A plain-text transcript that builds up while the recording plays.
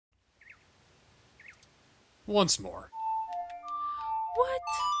once more. What?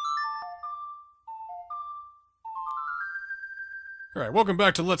 Alright, welcome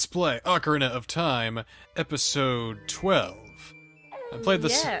back to Let's Play Ocarina of Time, episode 12. I played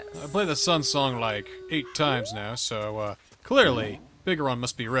the Sun Song like 8 times now, so clearly Bigeron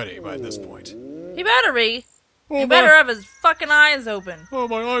must be ready by this point. He better be. Oh, He better have his fucking eyes open. Oh,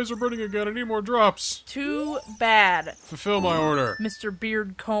 my eyes are burning again. I need more drops. Too bad, Fulfill my order. Mr.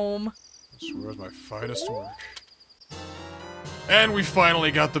 Beard Comb. This was my finest work. And we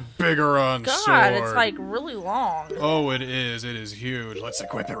finally got the Bigeron sword. God, it's like really long. Oh, it is. It is huge. Let's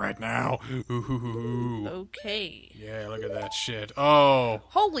equip it right now. Ooh. Okay. Yeah, look at that shit. Oh.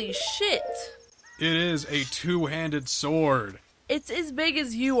 Holy shit. It is a two-handed sword. It's as big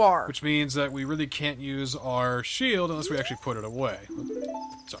as you are. Which means that we really can't use our shield unless we actually put it away.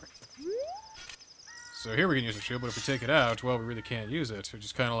 Sorry. So here we can use the shield, but if we take it out, well, we really can't use it. We're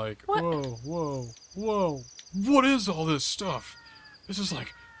just kind of like, what? Whoa. What is all this stuff? This is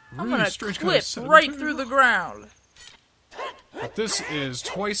like really I'm gonna strange clip kind of right through the ground. But this is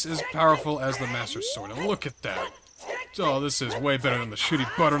twice as powerful as the Master Sword. And look at that. Oh, this is way better than the shitty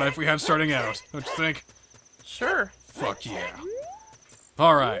butter knife we had starting out. Don't you think? Sure. Fuck yeah.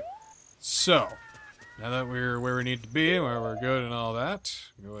 Alright. So, now that we're where we need to be, where we're good and all that,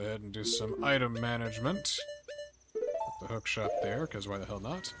 go ahead and do some item management. Put the hook shot there, because why the hell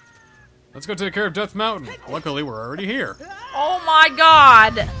not? Let's go take care of Death Mountain. Luckily, we're already here. Oh my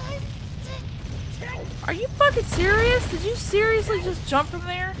god! Are you fucking serious? Did you seriously just jump from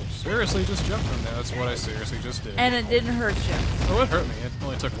there? Seriously, just jumped from there. That's what I seriously just did. And it didn't hurt you? Oh, it hurt me. It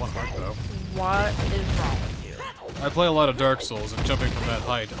only took one heart, though. What is wrong with you? I play a lot of Dark Souls, and jumping from that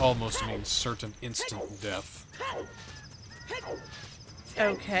height almost means certain instant death.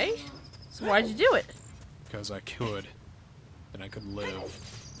 Okay. So why'd you do it? Because I could. And I could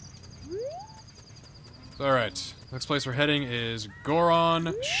live. Alright, next place we're heading is Goron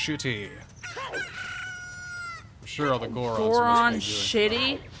Shitty. I'm sure all the Gorons Goron must be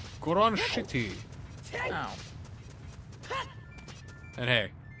doing Shitty? Goron Shitty. Oh. And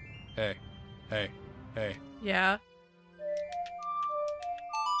hey. Yeah?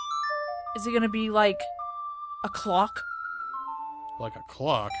 Is it gonna be like a clock? Like a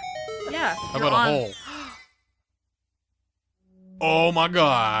clock? Yeah. How about a hole? Oh my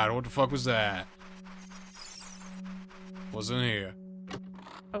god, what the fuck was that? What's in here?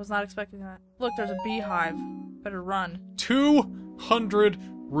 I was not expecting that. Look, there's a beehive. Better run. 200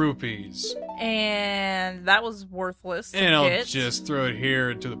 rupees. And that was worthless. And I'll just throw it here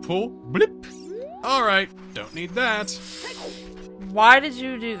into the pool. Blip. Alright, don't need that. Why did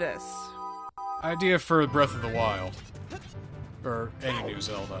you do this? Idea for Breath of the Wild. Or any new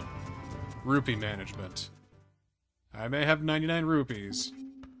Zelda. Rupee management. I may have 99 rupees,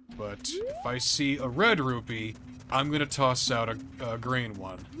 but if I see a red rupee, I'm gonna toss out a green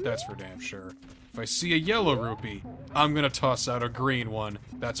one. That's for damn sure. If I see a yellow rupee, I'm gonna toss out a green one.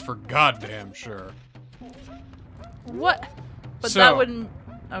 That's for goddamn sure. What? But so, that wouldn't...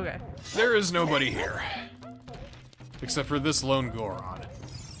 Okay. There is nobody here. Except for this lone Goron,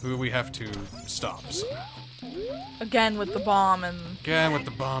 who we have to stop somehow. Again with the bomb and... Again with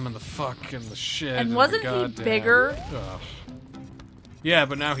the bomb and the fuck and the shit. And wasn't he bigger? Ugh. Yeah,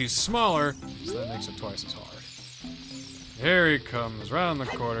 but now he's smaller, so that makes it twice as hard. Here he comes, round the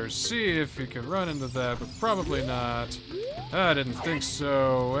corner. See if he can run into that, but probably not. I didn't think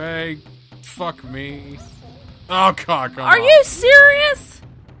so. Hey, fuck me. Oh, God, come on. Are you serious?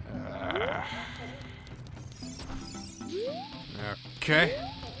 Okay.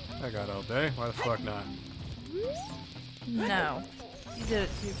 I got all day. Why the fuck not? No. You did it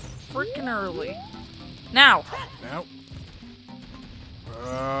too freaking early. Now! Now.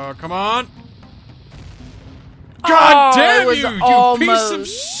 Come on! God damn you! You piece of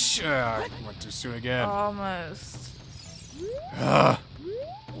shit! Went too soon again. Almost.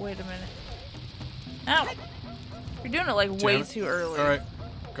 Wait a minute. Ow! You're doing it like way too early. Alright.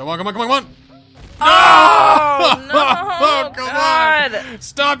 Come on! Oh, no! Oh, come God. on!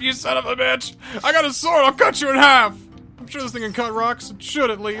 Stop, you son of a bitch! I got a sword, I'll cut you in half! I'm sure this thing can cut rocks. It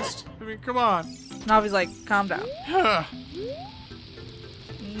should, at least. I mean, come on. Navi's like, calm down.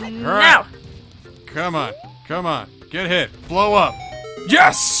 Now! Come on. Get hit. Blow up.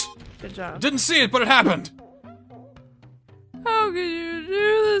 Yes! Good job. Didn't see it, but it happened! How could you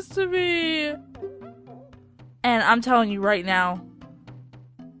do this to me? And I'm telling you right now,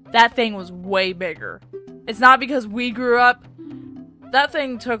 that thing was way bigger. It's not because we grew up. That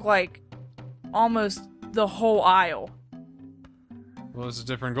thing took, like, almost the whole aisle. Well, it's a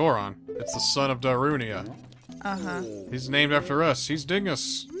different Goron. It's the son of Darunia. Uh-huh. He's named after us. He's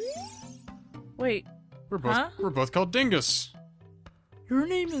Dingus. Wait. We're both called Dingus. Your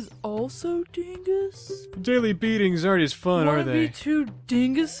name is also Dingus? Daily beatings aren't as fun, are they? Wanna be two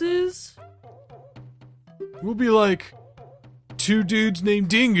Dinguses? We'll be like two dudes named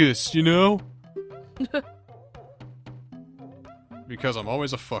Dingus, you know? Because I'm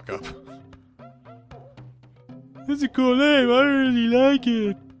always a fuck up. That's a cool name, I really like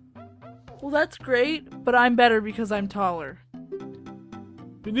it. Well, that's great, but I'm better because I'm taller.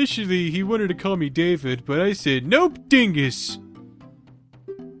 Initially, he wanted to call me David, but I said, nope, Dingus.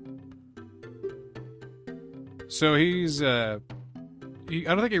 So he's, I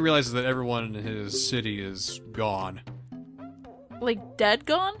don't think he realizes that everyone in his city is gone. Like, dead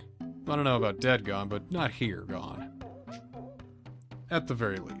gone? I don't know about dead gone, but not here gone. At the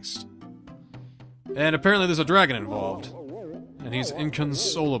very least. And apparently there's a dragon involved. And he's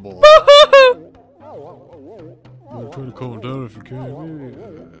inconsolable. I'll try to calm him down if you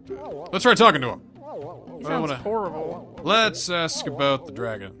can. Let's try talking to him. He sounds horrible. Let's ask about the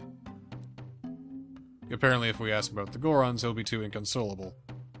dragon. Apparently, if we ask about the Gorons, he'll be too inconsolable.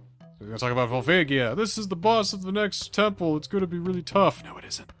 So we're gonna talk about Volvagia. This is the boss of the next temple. It's gonna be really tough. No, it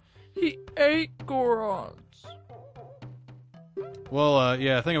isn't. He ate Gorons. Well,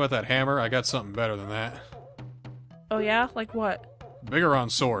 yeah, think about that hammer. I got something better than that. Oh yeah? Like what? Bigoron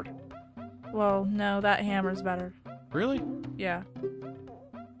sword. Well, no, that hammer's better. Really? Yeah. I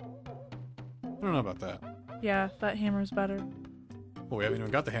don't know about that. Yeah, that hammer's better. Well, we haven't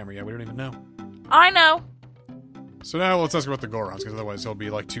even got the hammer yet. We don't even know. I know! So now let's ask about the Gorons, because otherwise he'll be,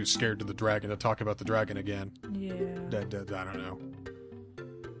 like, too scared to the dragon to talk about the dragon again. Yeah. I don't know.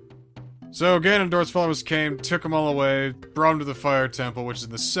 So Ganondorf's followers came, took them all away, brought them to the Fire Temple, which is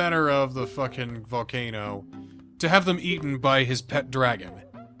in the center of the fucking volcano, to have them eaten by his pet dragon.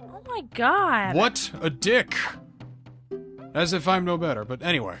 Oh my god! What a dick! As if I'm no better, but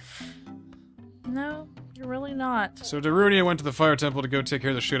anyway. No, you're really not. So Darunia went to the Fire Temple to go take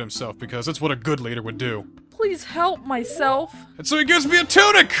care of the shit himself, because that's what a good leader would do. Please help myself. And so he gives me a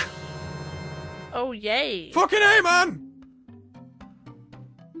tunic! Oh, yay. Fucking A, man!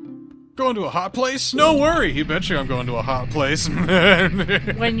 Going to a hot place? No worry, he bet you I'm going to a hot place.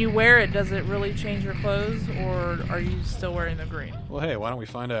 When you wear it, does it really change your clothes, or are you still wearing the green? Well, hey, why don't we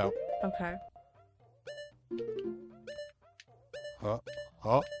find out? Okay. Hey,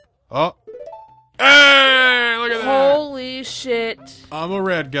 look at that! Holy shit. I'm a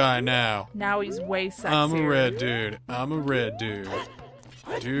red guy now. Now he's way sexier. I'm a red dude. I'm a red dude.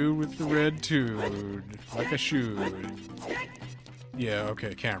 Dude with the red dude. Like I should. Yeah,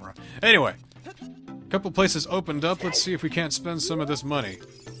 okay, camera. Anyway, a couple places opened up. Let's see if we can't spend some of this money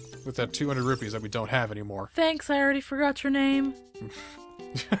with that 200 rupees that we don't have anymore. Thanks, I already forgot your name.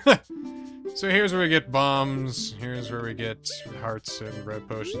 So here's where we get bombs. Here's where we get hearts and red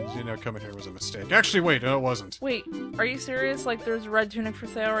potions. You know, coming here was a mistake. Actually, wait, no, it wasn't. Wait, are you serious? Like, there's a red tunic for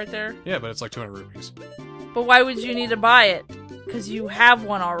sale right there? Yeah, but it's like 200 rupees. But why would you need to buy it? Because you have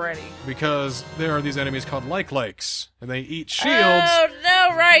one already. Because there are these enemies called Lakes, and they eat shields. Oh,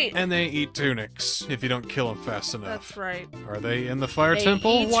 no, right! And they eat tunics if you don't kill them fast enough. That's right. Are they in the Fire They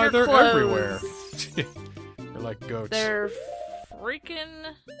Temple? eat Why, your they're clothes. everywhere. They're like goats. They're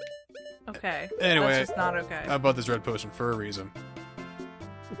freaking... Okay. Anyway, That's just not okay. I bought this red potion for a reason.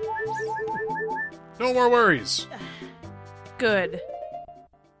 No more worries. Good.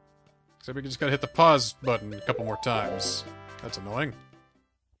 Except we just gotta hit the pause button a couple more times. That's annoying.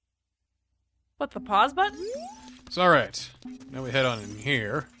 What, the pause button? It's alright. Now we head on in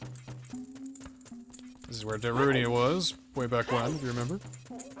here. This is where Darunia was, way back when, if you remember.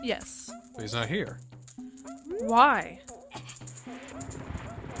 Yes. But he's not here. Why?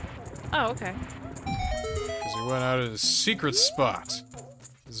 Oh, okay. Because he went out at his secret spot.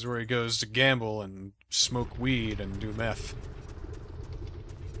 This is where he goes to gamble and smoke weed and do meth.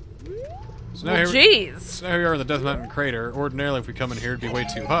 So now, Well, jeez. So now we are in the Death Mountain crater. Ordinarily, if we come in here, it'd be way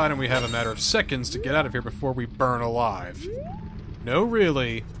too hot, and we have a matter of seconds to get out of here before we burn alive. No,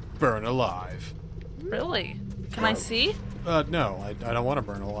 really, burn alive. Really? Can I see? No, I don't want to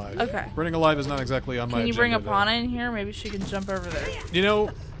burn alive. Okay. Burning alive is not exactly on my Can you agenda bring today. Epona in here? Maybe she can jump over there. You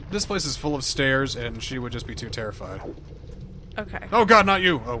know, this place is full of stairs, and she would just be too terrified. Okay. Oh god, not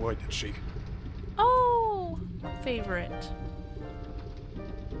you! Oh, wait, it's she. Oh, favorite.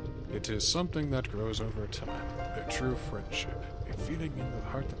 It is something that grows over time. A true friendship. A feeling in the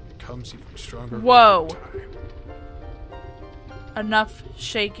heart that becomes even stronger Whoa. over time. Enough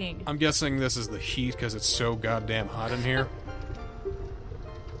shaking. I'm guessing this is the heat because it's so goddamn hot in here.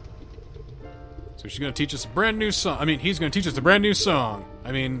 So she's gonna teach us a brand new song. I mean, he's gonna teach us a brand new song.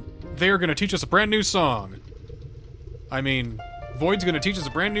 I mean, they're gonna teach us a brand new song. I mean, Void's gonna teach us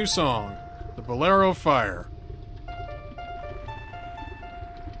a brand new song. The Bolero fire.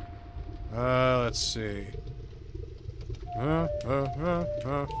 Let's see. Fire,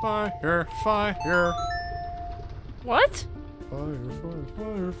 fire. What? Fire, fire,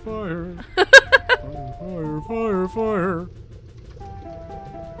 fire, fire. Fire, fire, fire.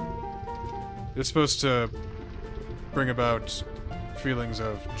 It's supposed to bring about feelings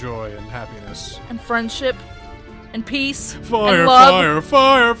of joy and happiness. And friendship. And peace. Fire, and love.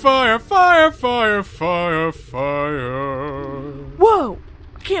 fire, fire, fire, fire, fire, fire. Whoa!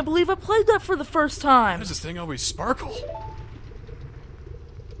 I can't believe I played that for the first time. Why does this thing always sparkle?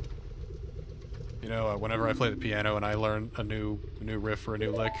 You know, whenever I play the piano and I learn a new riff or a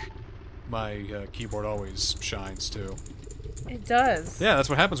new lick, my keyboard always shines too. It does. Yeah, that's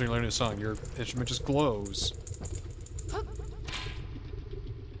what happens when you learn a new song. Your instrument just glows.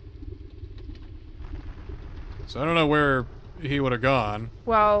 So I don't know where he would have gone.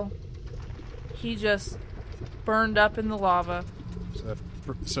 Well, he just burned up in the lava.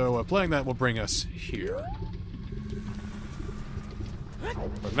 So playing that will bring us here.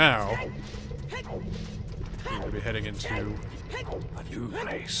 But now, we're going to be heading into a new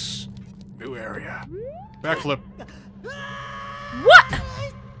place. New area. Backflip. What?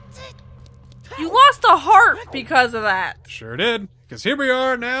 You lost a heart because of that. Sure did. Because here we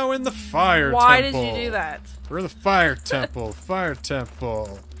are now in the fire Why temple. did you do that? We're in the fire temple. Fire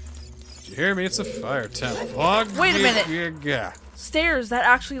temple. Did you hear me? It's a fire temple. Wait a minute. Yeah. Stairs that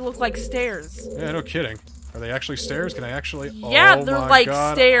actually look like stairs. Yeah, no kidding. Are they actually stairs? Can I actually... Yeah, oh they're my like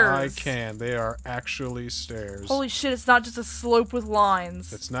God, stairs. I can. They are actually stairs. Holy shit, it's not just a slope with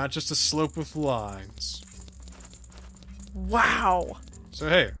lines. It's not just a slope with lines. Wow. So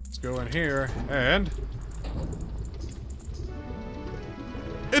hey, let's go in here and...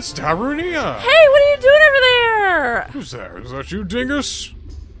 It's Darunia! Hey, what are you doing over there? Who's that? Is that you, Dingus?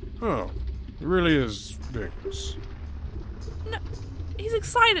 Oh, it really is Dingus. No, he's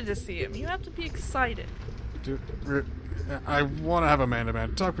excited to see him. You have to be excited. I want to have a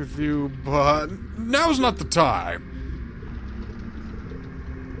man-to-man talk with you, but now's not the time.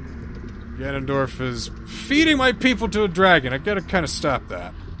 Ganondorf is feeding my people to a dragon. I gotta kind of stop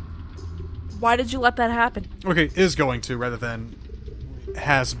that. Why did you let that happen? Okay, is going to rather than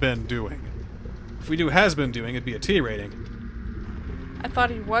has been doing. If we do has been doing, it'd be a T rating. I thought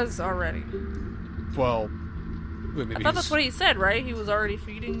he was already. Well, maybe I thought that's what he said, right? He was already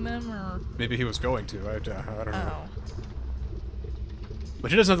feeding them, or... Maybe he was going to. I don't know. Oh.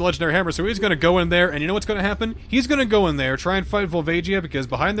 But he doesn't have the legendary hammer, so he's going to go in there, and you know what's going to happen? He's going to go in there, try and fight Volvagia, because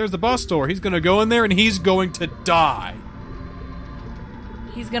behind there's the boss door. He's going to go in there, and he's going to die.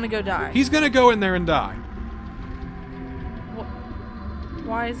 He's gonna go die. He's going to go in there and die.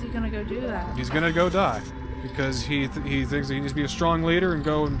 Why is he gonna go do that? He's going to go die. Because he thinks he needs to be a strong leader and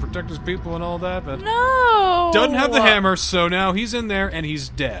go and protect his people and all that, but... No! Doesn't have the hammer, so now he's in there, and he's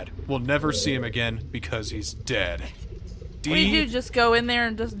dead. We'll never see him again, because he's dead. What do you do, just go in there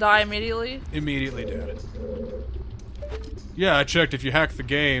and just die immediately? Immediately dead. Yeah, I checked. If you hack the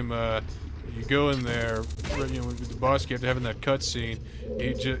game, you go in there, you know, with the boss, you have to have in that cutscene.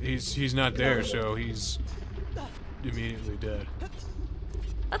 He's not there, so he's immediately dead.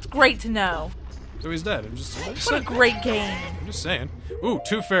 That's great to know. So he's dead. I'm just What a great game. I'm just saying. Ooh,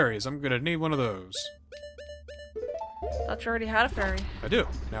 2 fairies. I'm gonna need one of those. Thought you already had a fairy. I do.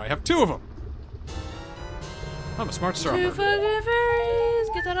 Now I have 2 of them. I'm a smart 2 starter. fucking fairies.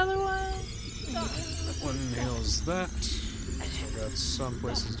 Get that other one. That one heals that. I got some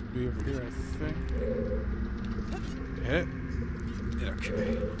places to be over here, I think. Hit.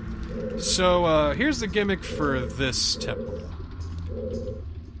 Okay. So, here's the gimmick for this temple.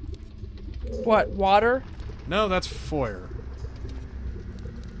 What, water? No, that's foyer.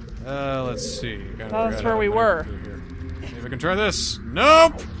 Let's see. That's where we were. Maybe we can try this.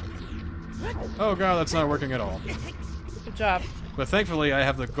 Nope! Oh god, that's not working at all. Good job. But thankfully, I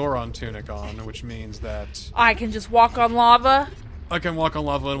have the Goron tunic on, which means that I can just walk on lava? I can walk on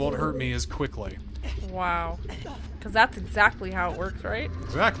lava and it won't hurt me as quickly. Wow. Because that's exactly how it works, right?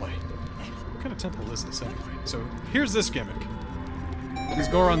 Exactly. What kind of temple is this anyway? So, here's this gimmick. These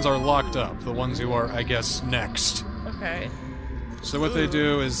Gorons are locked up, the ones who are, I guess, next. Okay. So what they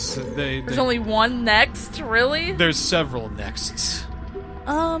do is There's only one next? Really? There's several nexts.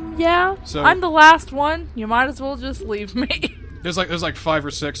 Yeah. So I'm the last one. You might as well just leave me. There's like 5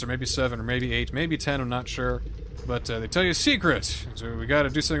 or 6 or maybe 7 or maybe 8, maybe 10, I'm not sure. But they tell you a secret. So we gotta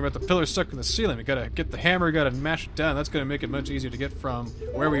do something about the pillar stuck in the ceiling. We gotta get the hammer, we gotta mash it down. That's gonna make it much easier to get from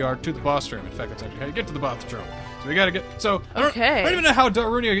where we are to the boss room. In fact, that's actually how you get to the boss room. So we gotta get... So, I don't even know how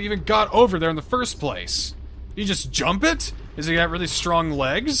Darunia even got over there in the first place. You just jump it? Does he got really strong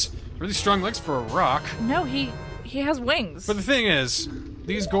legs? Really strong legs for a rock. No, he has wings. But the thing is,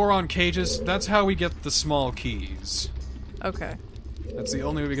 these Goron cages, that's how we get the small keys. Okay. That's the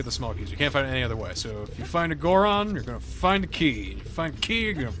only way we get the small keys. You can't find it any other way. So if you find a Goron, you're gonna find a key. You find a key,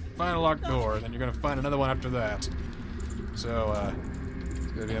 you're gonna find a locked door, and then you're gonna find another one after that. So, it's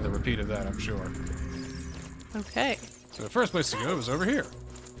gonna be another repeat of that, I'm sure. Okay. So the first place to go is over here.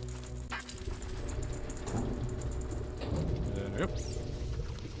 Yep.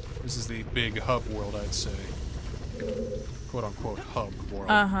 This is the big hub world, I'd say. Quote-unquote hub world.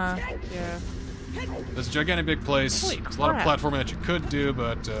 Uh-huh. Yeah. It's a gigantic big place. Holy There's a lot of crap. platforming that you could do,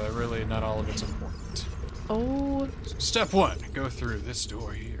 but really not all of it's important. Oh. So step 1, go through this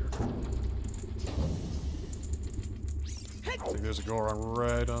door here. I think there's a Goron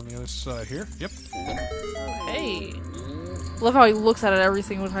right on the other side here. Yep. Hey. Love how he looks at it every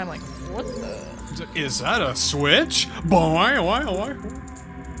single time, like, what the? Is that a switch? Boy.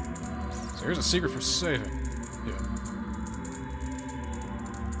 So here's a secret for saving. Yeah.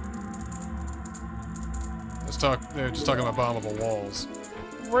 They're just talking about bombable walls.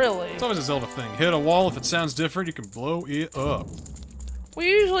 Really? It's always a Zelda thing. Hit a wall, if it sounds different, you can blow it up. We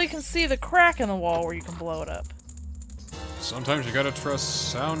usually can see the crack in the wall where you can blow it up. Sometimes you gotta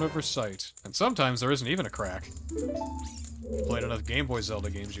trust sound over sight. And sometimes there isn't even a crack. You played enough Game Boy Zelda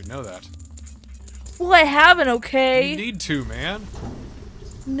games, you know that. Well, I haven't, okay? You need to, man.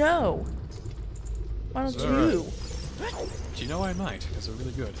 No. Why don't It's you? But you know I might, because they're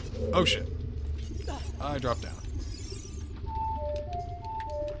really good. Oh shit. I dropped down.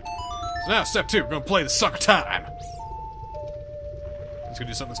 So now, step 2, we're gonna play the sucker time! It's gonna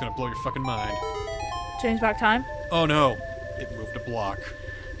do something that's gonna blow your fucking mind. Change back time? Oh no, it moved a block.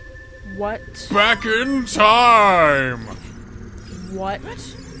 What? Back in time! What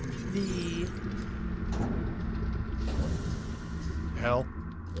the... Hell.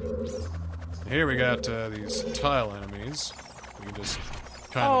 Here we got these tile enemies. We can just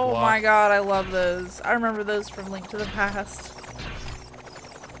kind of Oh block. my god, I love those. I remember those from Link to the Past.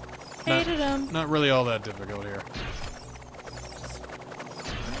 Hated them. Not really all that difficult here.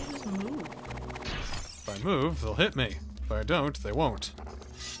 Just move. If I move, they'll hit me. If I don't, they won't.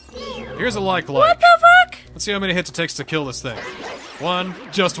 Here's a like. What the fuck? Let's see how many hits it takes to kill this thing. One,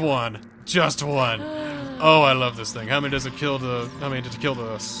 just one. Just one. Oh, I love this thing. How many does it kill the... How many did it kill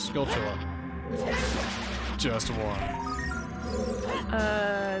the Skulltula? Just one.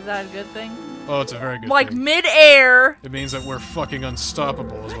 Is that a good thing? Oh, it's a very good Like thing. mid-air. It means that we're fucking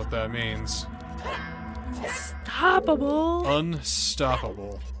unstoppable is what that means. Stoppable.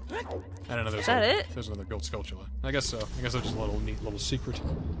 Unstoppable. I don't know, Is that it? There's another gold Skulltula. I guess so. I guess that's just a little neat little secret.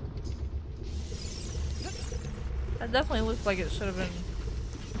 That definitely looks like it should have been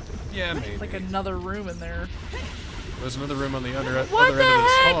Yeah, maybe. like another room in there. There's another room on the other end of What this the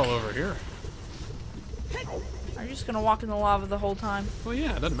heck? hall over here. Are you just gonna walk in the lava the whole time? Well,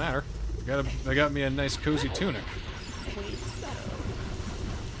 yeah, it doesn't matter. They got me a nice cozy tunic.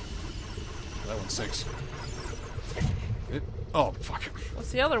 That one sinks. Oh, fuck.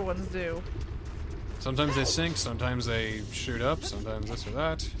 What's the other ones do? Sometimes they sink, sometimes they shoot up, sometimes this or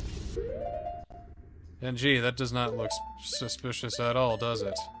that. And gee, that does not look suspicious at all, does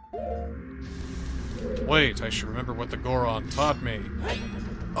it? Wait, I should remember what the Goron taught me.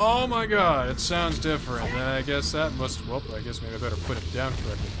 Oh my god, it sounds different. I guess that must... Well, I guess maybe I better put it down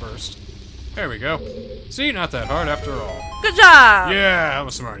correctly first. There we go. See, not that hard after all. Good job! Yeah, I'm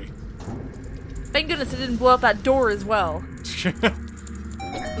a smarty. Thank goodness it didn't blow up that door as well.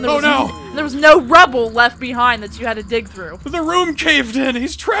 Oh no! There was no rubble left behind that you had to dig through. The room caved in!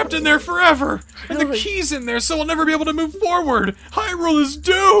 He's trapped in there forever! And the Really? key's in there, so we'll never be able to move forward! Hyrule is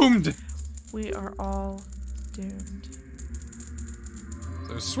doomed! We are all doomed.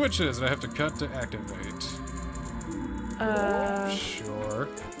 There's switches that I have to cut to activate. Sure.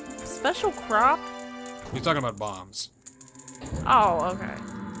 Special crop? He's talking about bombs. Oh, okay.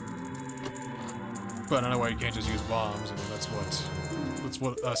 But I don't know why you can't just use bombs. I mean, that's what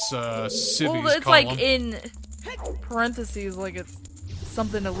us civvies Well, it's call like them. in parentheses, like it's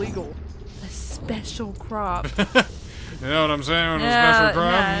something illegal. A special crop. You know what I'm saying? Yeah, A special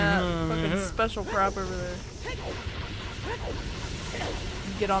crop? yeah. Fucking special crop over there.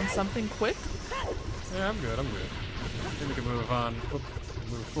 You get on something quick? Yeah, I'm good. I think we can move on. Oop,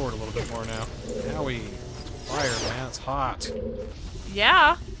 move forward a little bit more now. Owie. Fire, man. It's hot.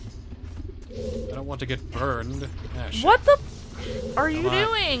 Yeah. I don't want to get burned. Ah, shit. What the are you Come on.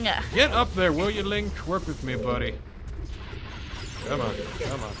 doing? Get up there, will you, Link? Work with me, buddy. Come on.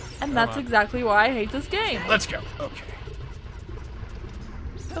 Come on. And that's exactly why I hate this game. Let's go. Okay.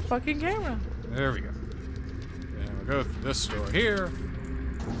 The fucking camera. There we go. And we'll go through this door here.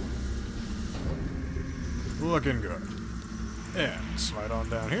 Looking good. And slide on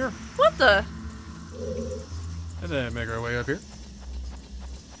down here. What the? And then make our way up here.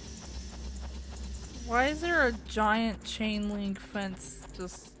 Why is there a giant chain link fence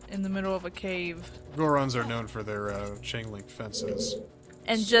just in the middle of a cave? Gorons are known for their chain link fences.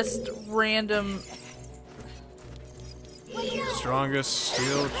 And just random... Strongest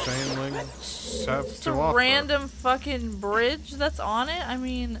steel chain links have Just to a offer. random fucking bridge that's on it? I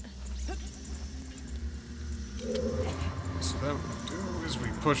mean... So that what we do is we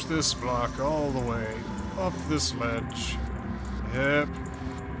push this block all the way up this ledge. Yep.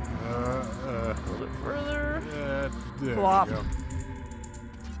 A little bit further. There Plop. we go.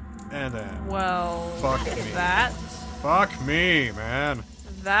 And then... Well, Fuck look me. at that. Fuck me, man.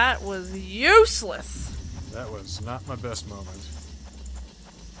 That was useless. That was not my best moment.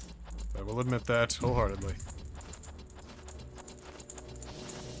 I will admit that wholeheartedly.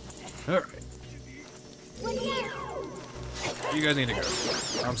 Alright. You guys need to go.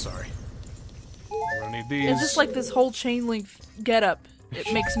 I'm sorry. We're gonna need these. It's just like this whole chain link getup.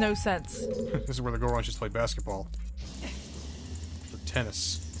 It makes no sense. This is where the Gorons just play basketball. Or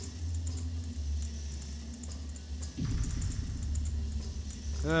tennis.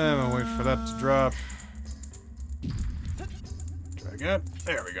 I'm gonna wait for that to drop. Try again.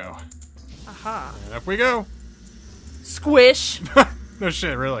 There we go. Aha. And up we go. Squish. No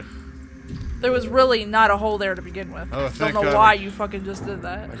shit, really. There was really not a hole there to begin with. Oh, Don't thank know God why we- you fucking just did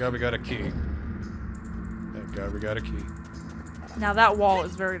that. Thank God we got a key. Thank God we got a key. Now that wall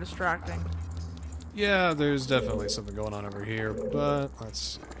is very distracting. Yeah, there's definitely something going on over here, but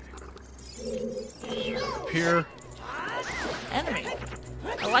let's see. Up here. Enemy.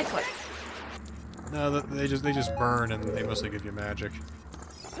 I like it. No, they just burn and they mostly give you magic.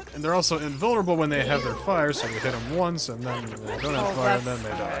 And they're also invulnerable when they have their fire, so you hit them once and then they don't have fire and then they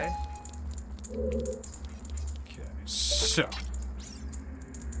die. Okay, so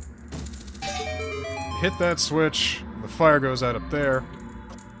hit that switch, the fire goes out up there.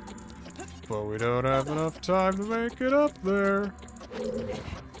 But we don't have enough time to make it up there.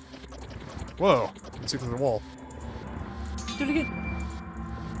 Whoa, you can see through the wall. Do it again.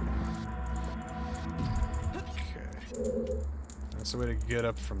 Okay. That's the way to get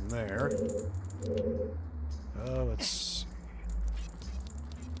up from there. Let's see.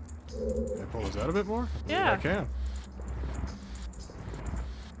 Can I pull this out a bit more? Yeah. I can.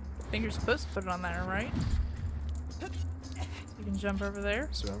 I think you're supposed to put it on there, right? You can jump over there.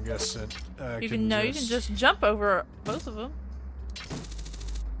 So I'm guessing You can just jump over both of them.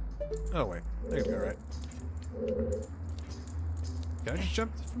 Oh wait, there you go. Right. Can I just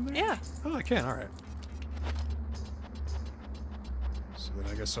jump from there? Yeah. Oh, I can. All right. So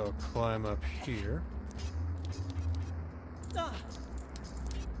then I guess I'll climb up here.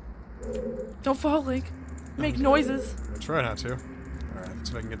 Don't fall, Link. Make noises. I'll try not to. All right.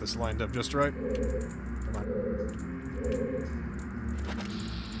 Let's see if I can get this lined up just right. Come on.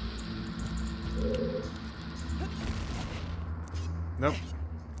 Nope.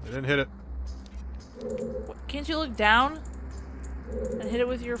 I didn't hit it. What, can't you look down and hit it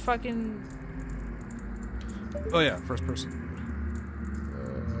with your fucking... Oh yeah, first person.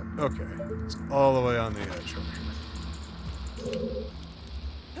 Okay. It's all the way on the edge over here.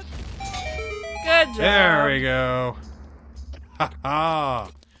 Good job. There we go. Ha ha.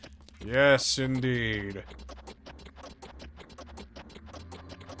 Yes, indeed.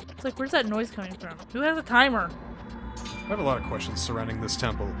 It's like, where's that noise coming from? Who has a timer? I have a lot of questions surrounding this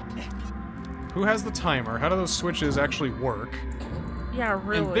temple. Who has the timer? How do those switches actually work? Yeah,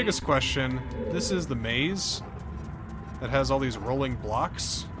 really. And biggest question, this is the maze that has all these rolling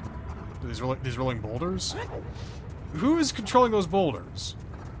blocks? These rolling boulders? Who is controlling those boulders?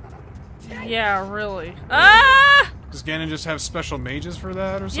 Yeah, really. Ah! Does Ganon just have special mages for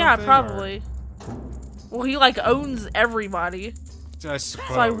that or something? Yeah, probably. Well, he, like, owns everybody. I suppose.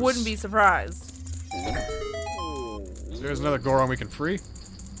 So I wouldn't be surprised. There's another Goron we can free.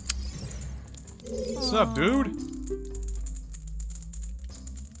 What's up, dude?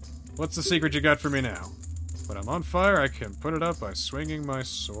 What's the secret you got for me now? When I'm on fire, I can put it up by swinging my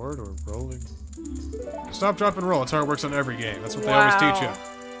sword or rolling. Stop, drop, and roll. It's how it works on every game. That's what they always teach you.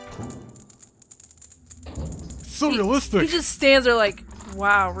 It's so realistic. He just stands there like,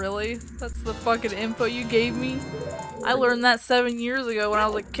 wow, really? That's the fucking info you gave me? I learned that 7 years ago when I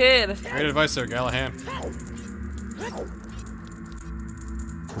was a kid. Great advice there, Gallahan. I don't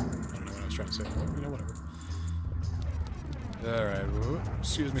know what I was trying to say. You know, whatever. Alright,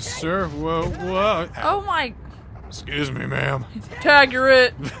 excuse me, sir. Whoa, whoa. Oh my... Excuse me, ma'am. Tag, you're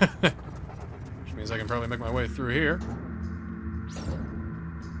it. Which means I can probably make my way through here.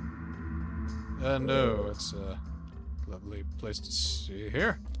 No, it's a lovely place to see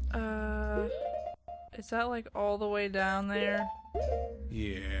here. Is that like all the way down there?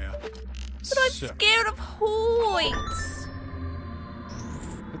 Yeah. But I'm scared of heights.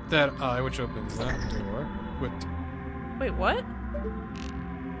 Hit that eye, which opens that door. Wait, what?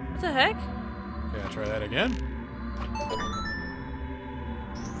 What the heck? Yeah, try that again.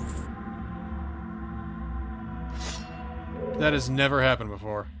 That has never happened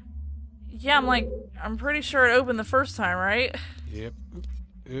before. Yeah, I'm pretty sure it opened the first time, right? Yep.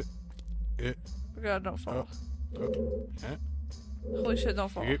 Oh God, don't fall. Yeah. Holy shit, don't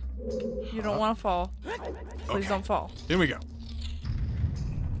fall. Yep. You don't want to fall. Please don't fall. Here we go.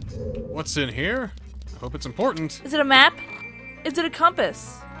 What's in here? I hope it's important. Is it a map? Is it a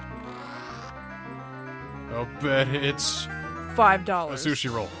compass? I'll bet it's $5. a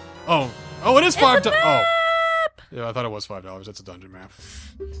sushi roll. Oh, it is $5. Oh, yeah, I thought it was $5. That's a dungeon map.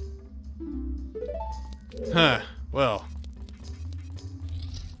 Huh. Well,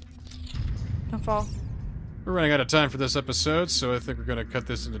 Don't fall. we're running out of time for this episode, so I think we're gonna cut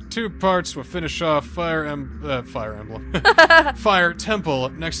this into 2 parts. We'll finish off Fire Emblem, Fire Temple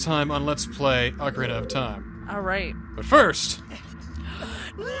next time on Let's Play Ocarina of Time. All right. But first,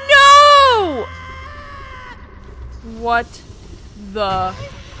 No! What the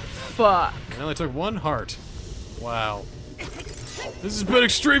fuck? I only took 1 heart. Wow. This has been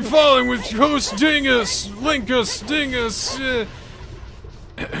Extreme Falling with host Dingus, Linkus, Dingus.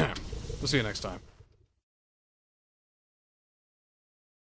 We'll see you next time.